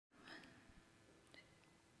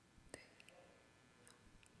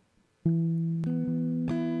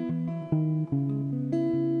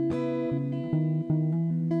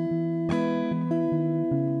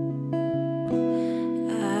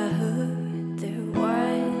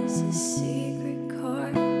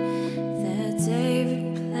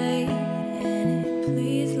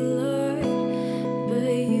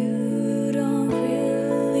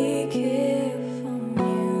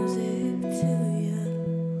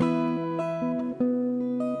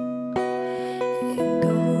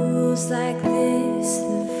like this,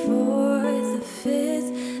 the fourth, the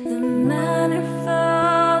fifth, the minor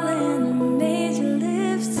fall and the major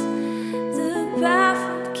lifts, the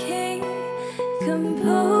baffled king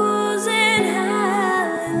composing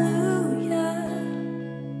hallelujah,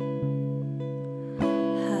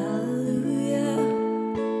 hallelujah,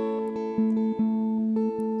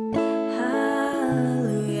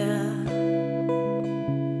 hallelujah,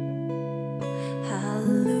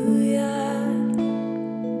 hallelujah.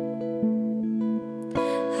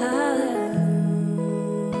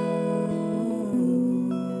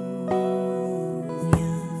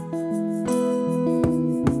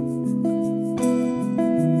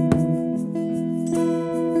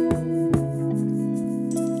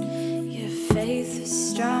 Faith was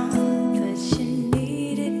strong, but you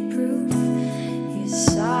needed proof. You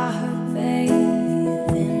saw her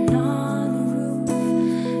bathing on the roof,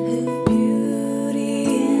 her beauty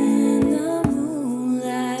in the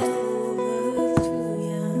moonlight overthrew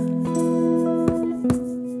you.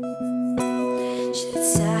 She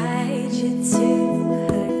tied you to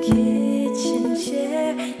her kitchen chair,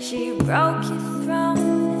 she broke your throne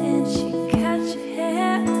and she cut your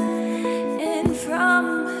hair, and from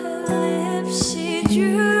her lips she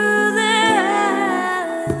drew